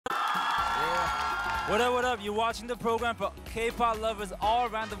What up, what up? You're watching the program for K-pop lovers all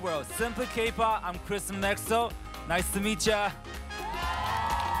around the world. Simply K-pop, I'm Kris from EXO. Nice to meet ya.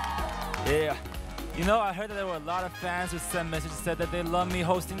 Yeah. You know, I heard that there were a lot of fans who sent messages said that they love me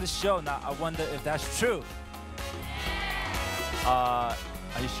hosting the show. Now, I wonder if that's true. Are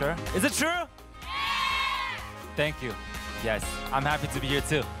you sure? Is it true? Thank you. Yes, I'm happy to be here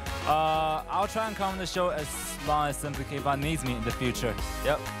too. I'll try and come on the show as long as Simply K-pop needs me in the future.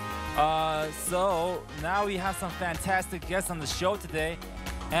 Yep. So now we have some fantastic guests on the show today,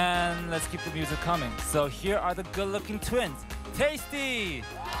 and let's keep the music coming. So here are the good-looking twins, Tasty.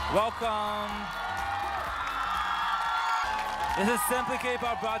 Welcome. This is Simply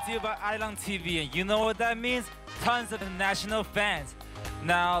K-pop brought to you by Arirang TV, and you know what that means? Tons of national fans.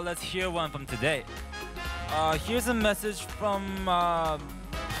 Now let's hear one from today. Here's a message from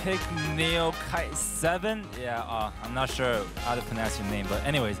Pig Neo Kite 7. Yeah, I'm not sure how to pronounce your name, but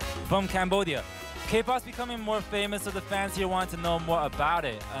anyways, from Cambodia. K-pop's becoming more famous, so the fans here want to know more about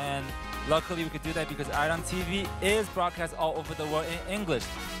it. And luckily we could do that because Arirang TV is broadcast all over the world in English.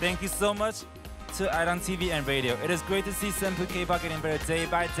 Thank you so much to Arirang TV and radio. It is great to see Simply K-pop getting better day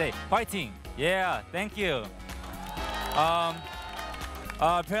by day. Fighting! Yeah, thank you.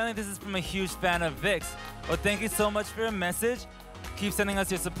 Apparently this is from a huge fan of VIX. Well, thank you so much for your message. Keep sending us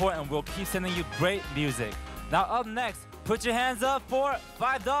your support and we'll keep sending you great music. Now up next, put your hands up for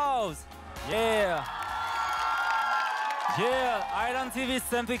 5 Dolls. Yeah. Yeah, Arirang TV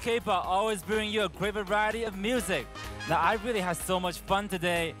Simply K-pop always bringing you a great variety of music. Now I really had so much fun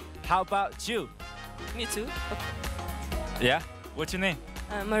today. How about you? Me too. Yeah? What's your name?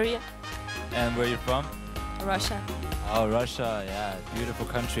 Maria. And where are you from? Russia. Oh, Russia, yeah, beautiful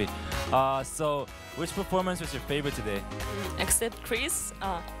country. So, which performance was your favorite today? Except Kris,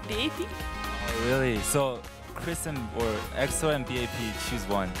 BAP. Oh, really? So, Kris and or EXO and BAP, choose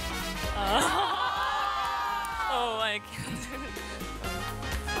one. Oh my god.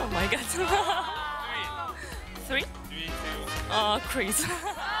 Oh my god. Three? 3, 2. Kris.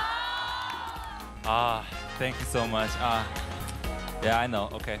 Thank you so much. Yeah, I know.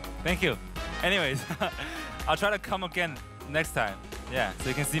 Okay, thank you. Anyways, I'll try to come again next time. Yeah, so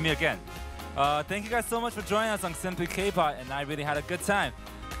you can see me again. Thank you guys so much for joining us on Simply K-pop, and I really had a good time.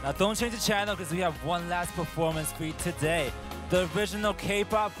 Now don't change the channel because we have one last performance for you today. The original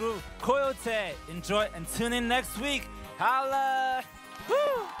K-pop group, Coyote. Enjoy and tune in next week. Holla! Woo!